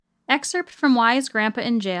Excerpt from Why is Grandpa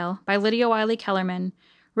in Jail by Lydia Wiley Kellerman,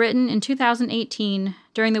 written in 2018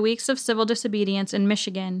 during the weeks of civil disobedience in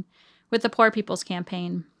Michigan with the Poor People's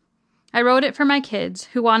Campaign. I wrote it for my kids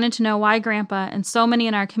who wanted to know why Grandpa and so many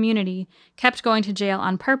in our community kept going to jail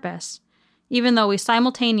on purpose, even though we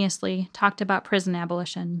simultaneously talked about prison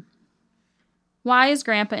abolition. Why is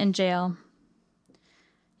Grandpa in jail?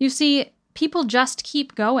 You see, people just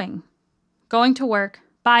keep going. Going to work,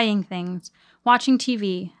 buying things, watching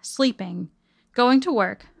TV, sleeping. Going to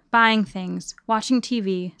work, buying things, watching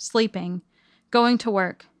TV, sleeping. Going to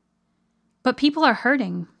work. But people are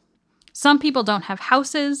hurting. Some people don't have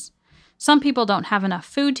houses. Some people don't have enough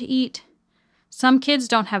food to eat. Some kids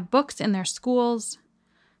don't have books in their schools.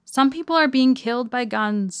 Some people are being killed by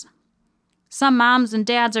guns. Some moms and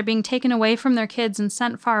dads are being taken away from their kids and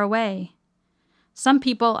sent far away. Some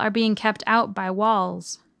people are being kept out by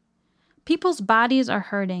walls. People's bodies are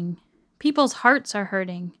hurting. People's hearts are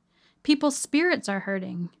hurting. People's spirits are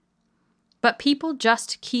hurting. But people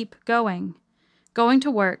just keep going. Going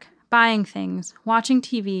to work, buying things, watching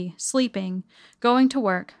TV, sleeping, going to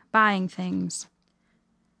work, buying things.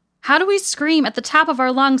 How do we scream at the top of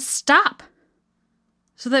our lungs, "Stop!"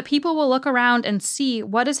 so that people will look around and see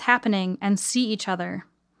what is happening and see each other?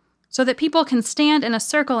 So that people can stand in a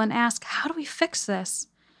circle and ask, how do we fix this?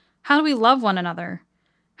 How do we love one another?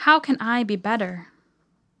 How can I be better?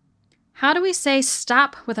 How do we say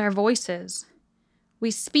stop with our voices?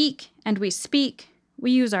 We speak and we speak.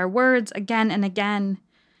 We use our words again and again.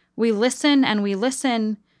 We listen and we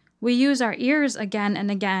listen. We use our ears again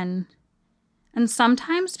and again. And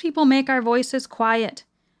sometimes people make our voices quiet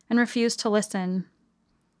and refuse to listen.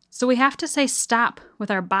 So we have to say stop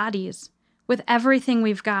with our bodies, with everything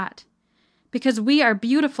we've got. Because we are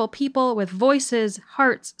beautiful people with voices,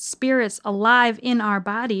 hearts, spirits alive in our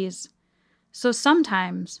bodies. So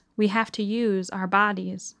sometimes we have to use our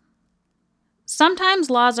bodies. Sometimes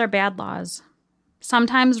laws are bad laws.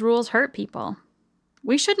 Sometimes rules hurt people.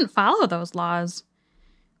 We shouldn't follow those laws.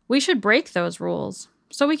 We should break those rules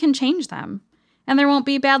so we can change them, and there won't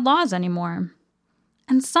be bad laws anymore.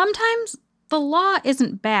 And sometimes the law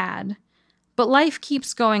isn't bad, but life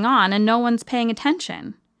keeps going on and no one's paying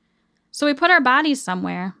attention. So we put our bodies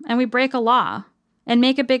somewhere and we break a law and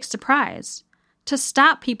make a big surprise to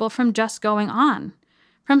stop people from just going on,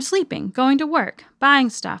 from sleeping, going to work, buying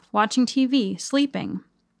stuff, watching TV, sleeping.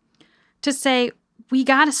 To say, we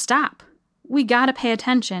gotta stop. We gotta pay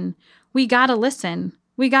attention. We gotta listen.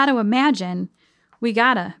 We gotta imagine. We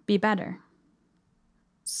gotta be better.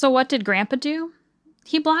 So what did Grandpa do?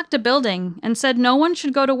 He blocked a building and said no one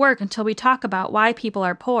should go to work until we talk about why people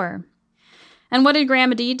are poor. And what did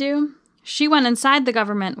Grandma Dee do? She went inside the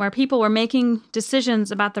government where people were making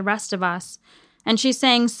decisions about the rest of us, and she's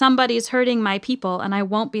saying somebody's hurting my people and I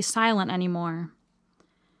won't be silent anymore.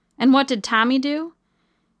 And what did Tommy do?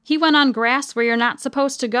 He went on grass where you're not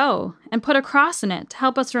supposed to go and put a cross in it to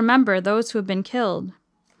help us remember those who have been killed.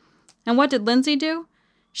 And what did Lindsay do?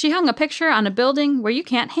 She hung a picture on a building where you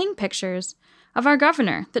can't hang pictures of our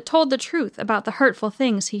governor that told the truth about the hurtful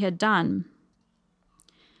things he had done.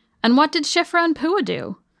 And what did Shifra and Pua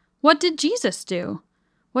do? What did Jesus do?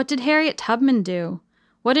 What did Harriet Tubman do?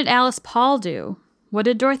 What did Alice Paul do? What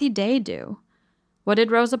did Dorothy Day do? What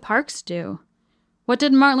did Rosa Parks do? What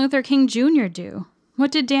did Martin Luther King Jr. do?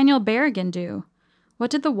 What did Daniel Berrigan do?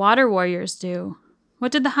 What did the Water Warriors do?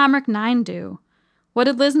 What did the Hallmark Nine do? What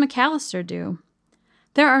did Liz McAllister do?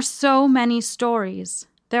 There are so many stories.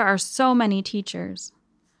 There are so many teachers.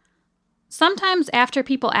 Sometimes after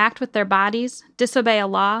people act with their bodies, disobey a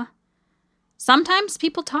law, sometimes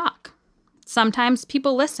people talk. Sometimes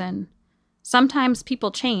people listen. Sometimes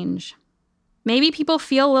people change. Maybe people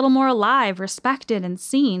feel a little more alive, respected, and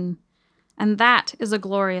seen. And that is a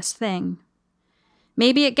glorious thing.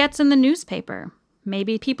 Maybe it gets in the newspaper.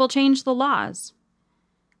 Maybe people change the laws.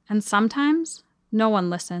 And sometimes no one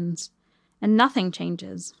listens, and nothing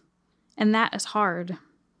changes. And that is hard.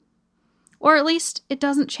 Or at least it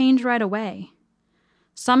doesn't change right away.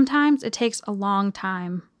 Sometimes it takes a long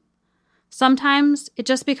time. Sometimes it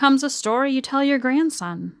just becomes a story you tell your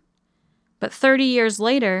grandson. But 30 years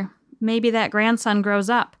later, maybe that grandson grows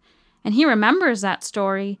up, and he remembers that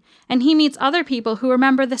story, and he meets other people who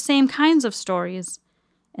remember the same kinds of stories.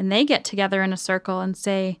 And they get together in a circle and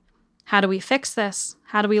say, how do we fix this?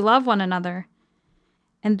 How do we love one another?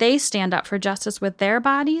 And they stand up for justice with their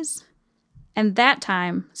bodies. And that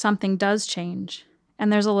time, something does change,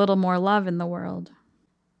 and there's a little more love in the world.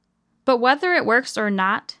 But whether it works or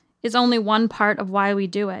not is only one part of why we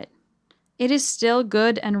do it. It is still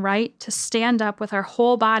good and right to stand up with our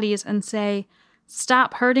whole bodies and say,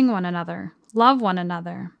 stop hurting one another, love one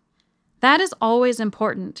another. That is always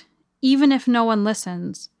important, even if no one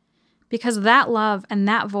listens, because that love and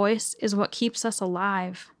that voice is what keeps us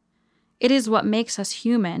alive. It is what makes us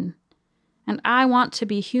human, and I want to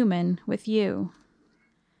be human with you.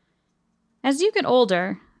 As you get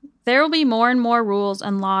older, there will be more and more rules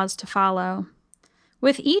and laws to follow.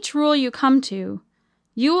 With each rule you come to,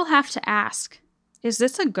 you will have to ask, is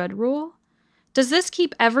this a good rule? Does this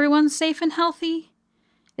keep everyone safe and healthy?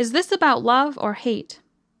 Is this about love or hate?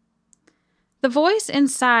 The voice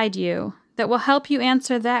inside you that will help you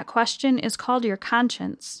answer that question is called your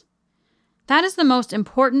conscience. That is the most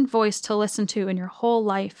important voice to listen to in your whole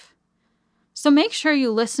life. So make sure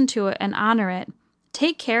you listen to it and honor it.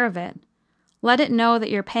 Take care of it. Let it know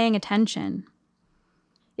that you're paying attention.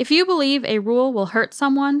 If you believe a rule will hurt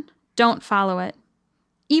someone, don't follow it.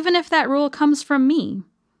 Even if that rule comes from me,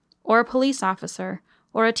 or a police officer,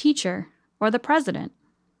 or a teacher, or the president.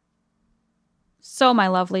 So, my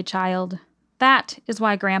lovely child, that is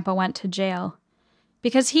why Grandpa went to jail.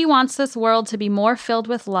 Because he wants this world to be more filled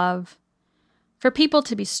with love. For people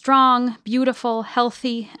to be strong, beautiful,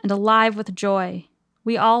 healthy, and alive with joy.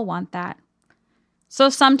 We all want that. So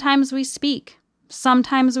sometimes we speak,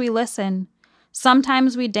 sometimes we listen,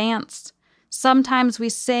 sometimes we dance, sometimes we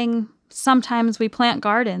sing, sometimes we plant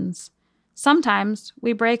gardens, sometimes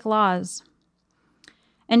we break laws.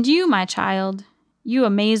 And you, my child, you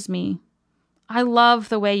amaze me. I love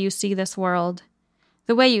the way you see this world,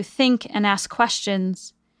 the way you think and ask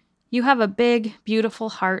questions. You have a big, beautiful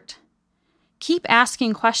heart. Keep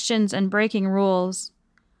asking questions and breaking rules.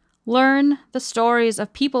 Learn the stories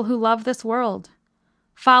of people who love this world.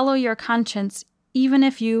 Follow your conscience, even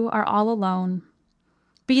if you are all alone.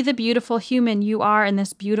 Be the beautiful human you are in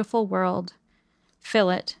this beautiful world.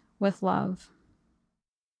 Fill it with love.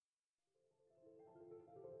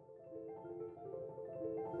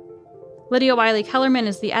 Lydia Wiley Kellerman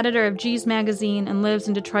is the editor of G's Magazine and lives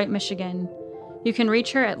in Detroit, Michigan. You can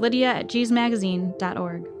reach her at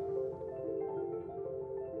lydia@gsmagazine.org.